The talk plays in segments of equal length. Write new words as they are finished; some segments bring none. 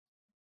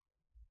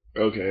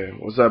Okay,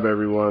 what's up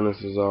everyone?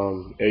 This is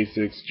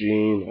Asix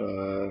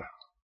Gene.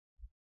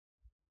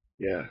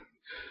 Yeah.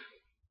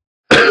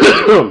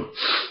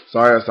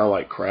 Sorry I sound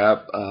like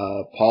crap.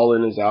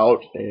 Pollen is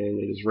out and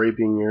it is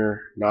raping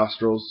your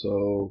nostrils,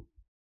 so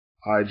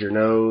hide your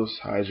nose,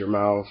 hide your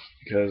mouth,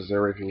 because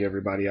they're raping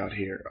everybody out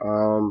here.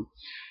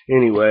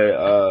 Anyway,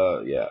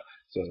 yeah.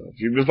 So if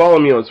you've been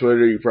following me on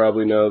Twitter, you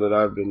probably know that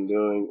I've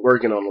been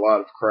working on a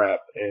lot of crap,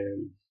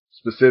 and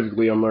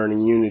specifically I'm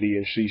learning Unity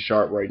and C#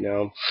 right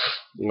now,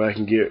 and I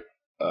can get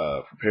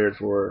prepared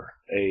for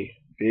a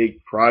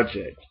big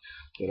project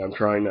that I'm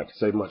trying not to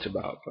say much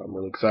about. I'm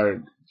really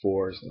excited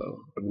for,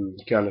 so I've been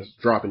kind of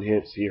dropping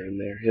hints here and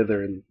there,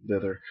 hither and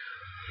thither.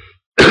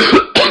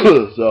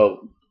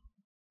 So,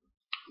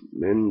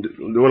 been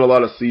doing a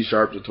lot of C#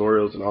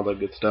 tutorials and all that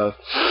good stuff,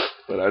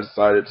 but I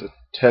decided to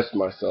test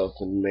myself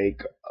and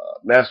make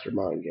a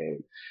MasterMind game.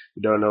 If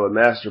you don't know what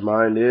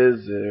MasterMind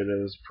is, it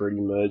is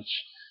pretty much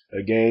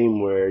a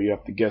game where you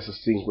have to guess a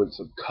sequence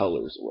of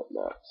colors and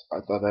whatnot. I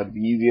thought that'd be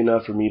easy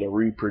enough for me to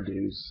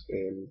reproduce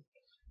in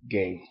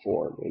game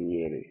form in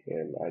Unity,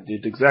 and I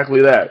did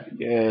exactly that.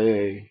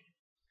 Yay!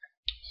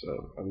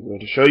 So I'm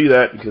going to show you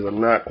that because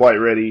I'm not quite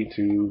ready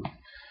to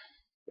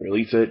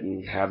release it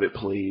and have it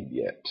played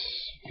yet,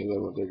 because I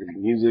want there to be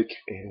music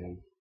and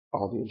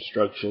all the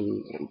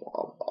instructions and blah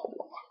blah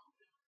blah.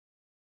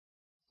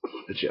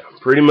 But yeah,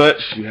 pretty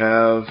much you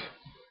have.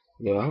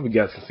 I hope you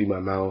guys can see my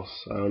mouse.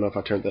 I don't know if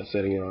I turned that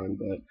setting on,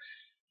 but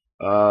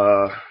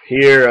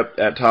here up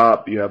at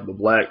top you have the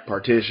black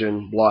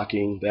partition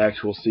blocking the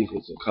actual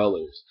sequence of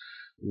colors.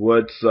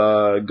 What's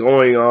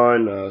going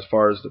on as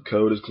far as the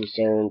code is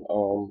concerned?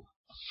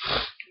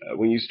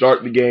 When you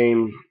start the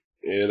game,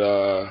 it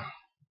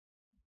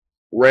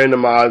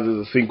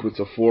randomizes a sequence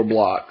of 4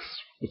 blocks.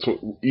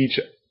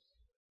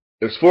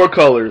 There's 4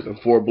 colors and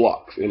 4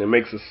 blocks, and it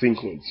makes a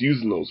sequence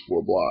using those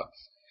 4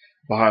 blocks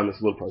behind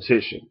this little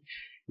partition.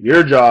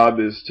 Your job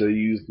is to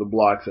use the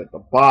blocks at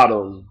the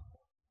bottom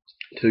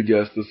to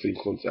guess the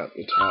sequence at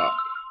the top.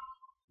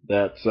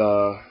 That's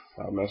how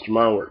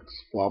MasterMind works.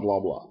 Blah blah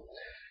blah.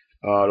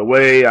 The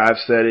way I've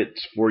set it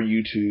for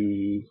you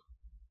to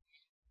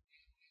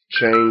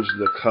change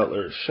the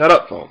colors. Shut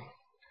up, phone.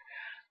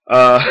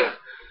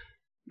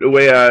 The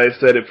way I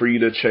set it for you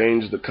to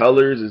change the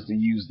colors is to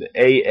use the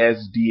A,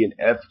 S, D, and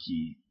F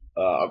key.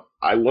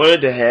 I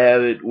wanted to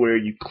have it where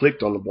you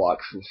clicked on the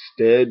blocks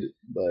instead,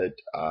 but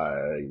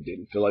I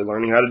didn't feel like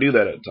learning how to do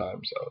that at the time,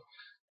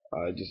 so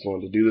I just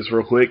wanted to do this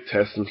real quick,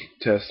 test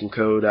some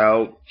code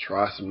out,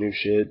 try some new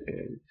shit,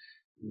 and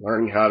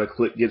learning how to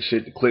get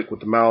shit to click with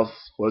the mouse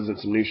wasn't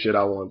some new shit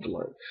I wanted to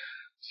learn.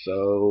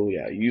 So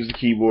yeah, use the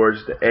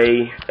keyboards, the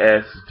A,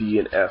 S, D,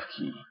 and F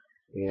key.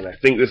 And I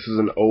think this is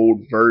an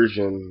old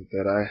version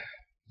that I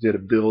did a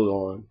build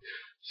on.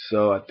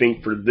 So I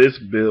think for this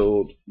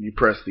build, you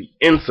press the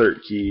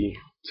insert key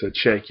to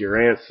check your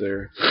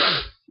answer.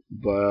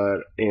 But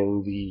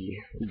in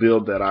the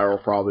build that I will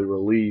probably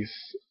release,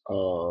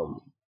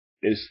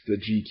 it's the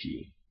G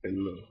key.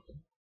 And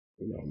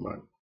my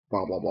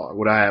blah blah blah.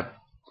 What I have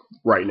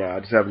right now, I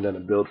just haven't done a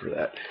build for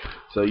that.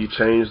 So you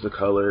change the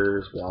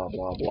colors, blah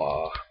blah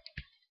blah.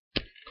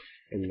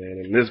 And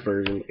then in this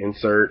version,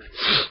 insert.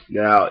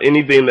 Now,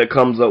 anything that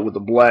comes up with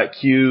a black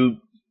cube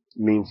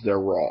means they're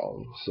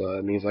wrong. So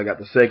it means I got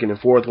the second and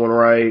fourth one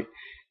right,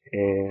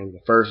 and the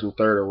first and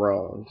third are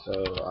wrong. So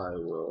I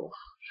will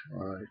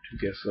try to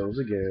guess those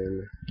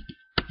again.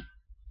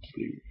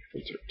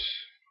 Insert.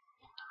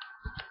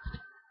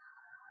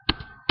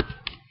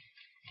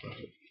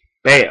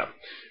 Bam!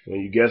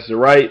 When you guess it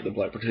right, the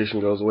black partition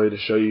goes away to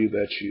show you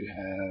that you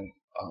have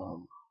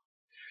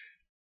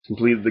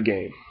completed the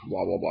game,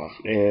 blah blah blah.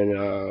 And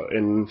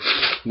in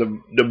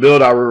the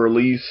build I will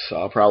release,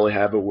 I'll probably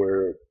have it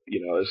where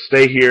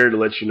stay here to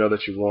let you know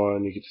that you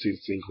won. You can see the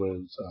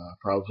sequence,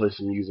 probably play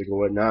some music and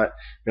whatnot,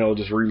 and it'll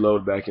just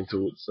reload back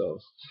into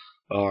itself,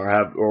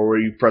 or where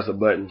you press a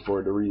button for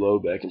it to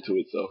reload back into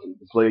itself and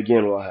play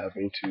again while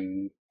having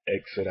to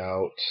exit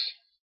out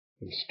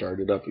and start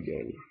it up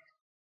again.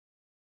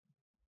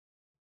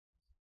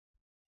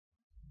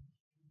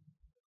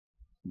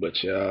 But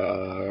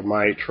I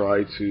might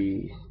try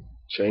to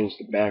change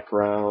the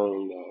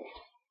background,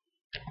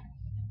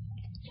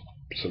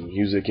 some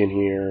music in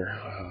here.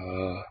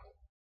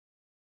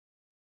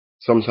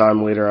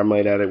 Sometime later I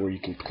might add it where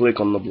you can click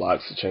on the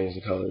blocks to change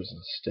the colors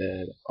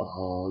instead.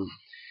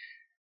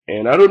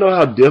 And I don't know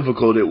how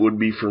difficult it would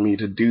be for me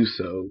to do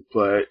so,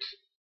 but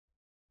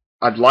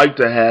I'd like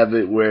to have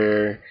it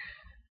where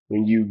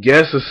when you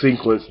guess a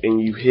sequence and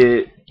you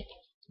hit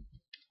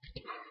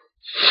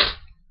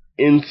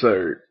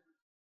insert,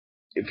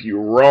 if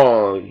you're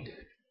wrong,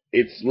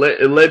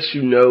 it lets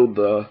you know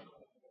the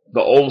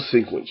old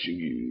sequence you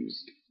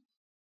used.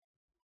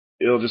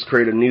 It'll just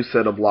create a new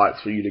set of blocks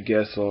for you to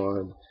guess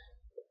on,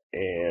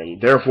 and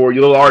therefore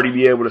you'll already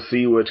be able to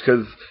see which,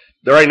 because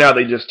right now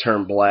they just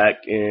turn black,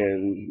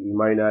 and you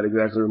might not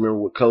exactly remember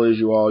what colors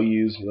you all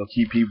use. It'll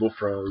keep people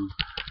from,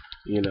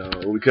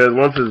 because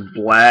once it's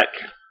black,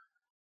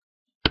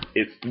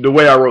 it's the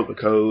way I wrote the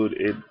code.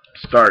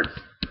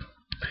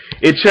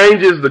 It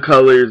changes the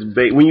colors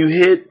when you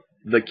hit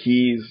the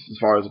keys. As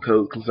far as the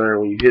code is concerned,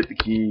 when you hit the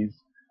keys,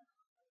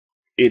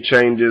 it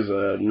changes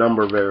a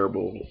number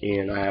variable,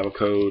 and I have a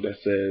code that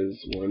says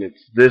when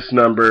it's this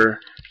number,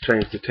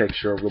 change the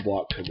texture of the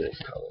block to this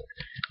color.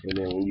 And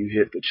then when you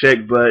hit the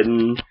check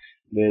button,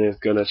 then it's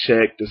going to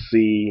check to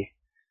see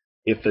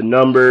if the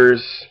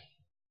numbers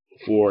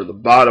for the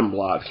bottom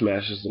blocks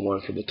matches the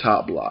one for the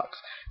top blocks.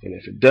 And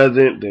if it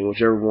doesn't, then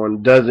whichever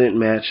one doesn't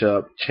match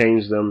up,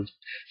 change the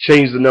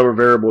number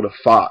variable to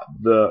 5,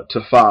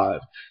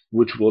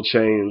 which will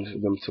change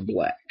them to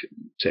black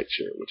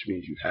texture, which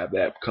means you have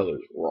that color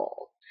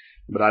wrong.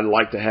 But I'd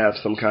like to have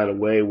some kind of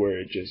way where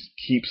it just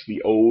keeps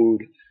the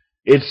old.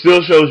 It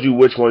still shows you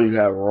which one you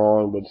have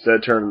wrong, but instead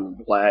of turning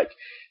black,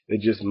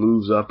 it just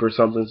moves up or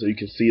something, so you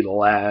can see the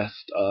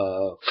last.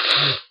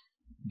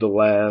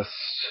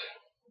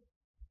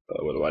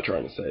 What am I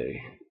trying to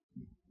say?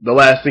 The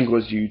last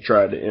sequence you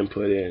tried to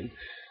input in.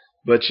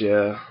 But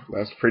yeah,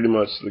 that's pretty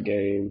much the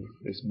game.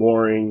 It's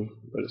boring,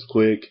 but it's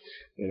quick,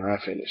 and I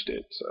finished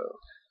it. So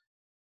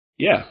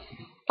yeah,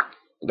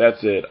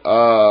 that's it.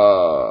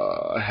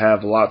 I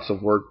have lots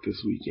of work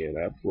this weekend.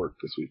 I have work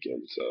this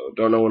weekend, so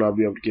don't know when I'll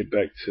be able to get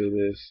back to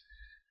this.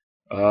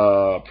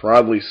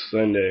 Probably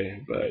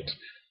Sunday, but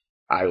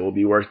I will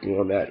be working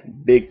on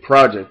that big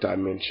project I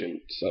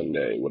mentioned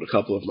Sunday with a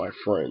couple of my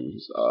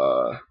friends,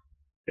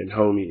 and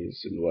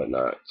homies and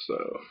whatnot. So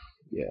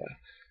yeah,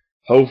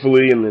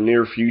 hopefully in the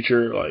near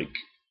future, like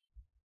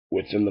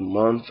within the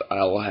month,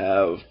 I'll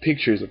have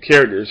pictures of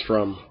characters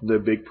from the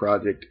big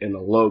project and the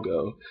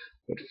logo.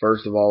 But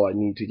first of all, I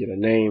need to get a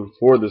name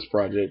for this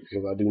project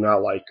because I do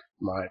not like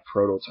my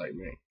prototype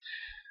name.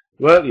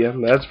 Well, yeah,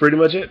 that's pretty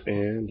much it.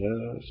 And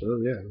so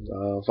yeah,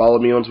 follow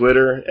me on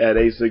Twitter at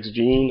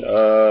Asixgene.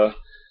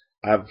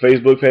 I have a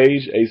Facebook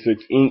page,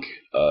 Asix Inc.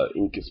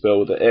 Inc is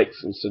spelled with an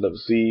X instead of a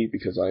C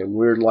because I am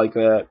weird like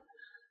that.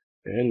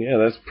 And yeah,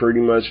 that's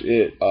pretty much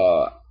it.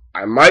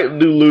 I might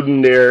do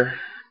Ludendare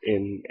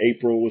in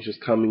April, which is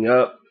coming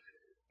up.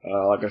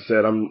 Like I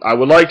said, I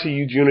would like to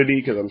use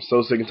Unity because I'm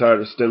so sick and tired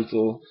of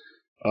Stencil.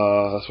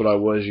 That's what I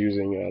was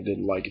using, and I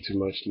didn't like it too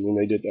much. And then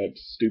they did that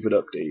stupid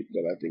update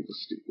that I think was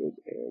stupid,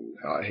 and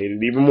I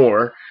hated it even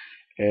more.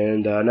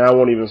 And now I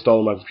won't even install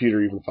on my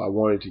computer even if I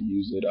wanted to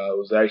use it. I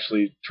was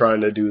actually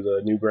trying to do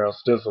the Newground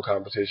Stencil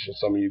competition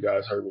some of you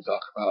guys heard me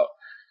talk about.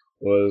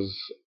 Was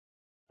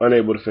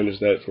unable to finish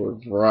that for a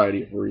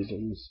variety of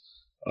reasons.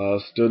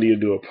 Still need to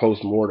do a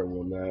post-mortem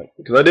on that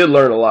because I did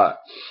learn a lot.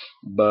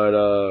 But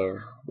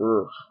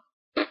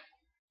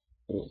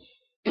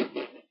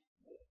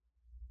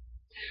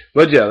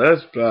yeah,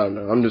 that's, I don't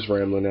know, I'm just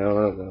rambling now.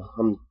 I don't know.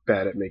 I'm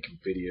bad at making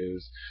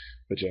videos.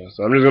 But yeah,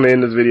 so I'm just going to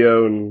end this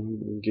video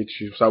and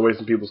stop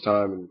wasting people's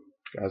time and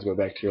guys go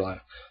back to your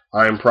life.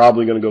 I am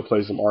probably going to go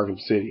play some Arkham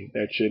City.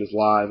 That shit is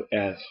live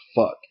as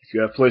fuck. If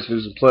you have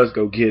PlayStation Plus,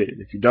 go get it.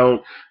 If you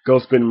don't, go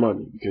spend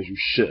money because you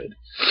should.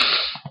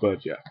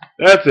 But yeah,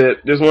 that's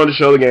it. Just wanted to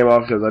show the game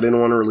off because I didn't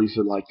want to release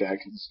it like that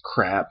because it's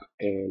crap.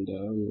 And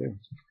yeah,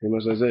 pretty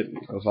much that's it.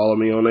 Follow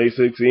me on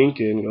Asix Inc.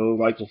 and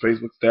like the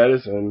Facebook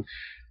status and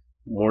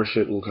more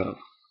shit will come.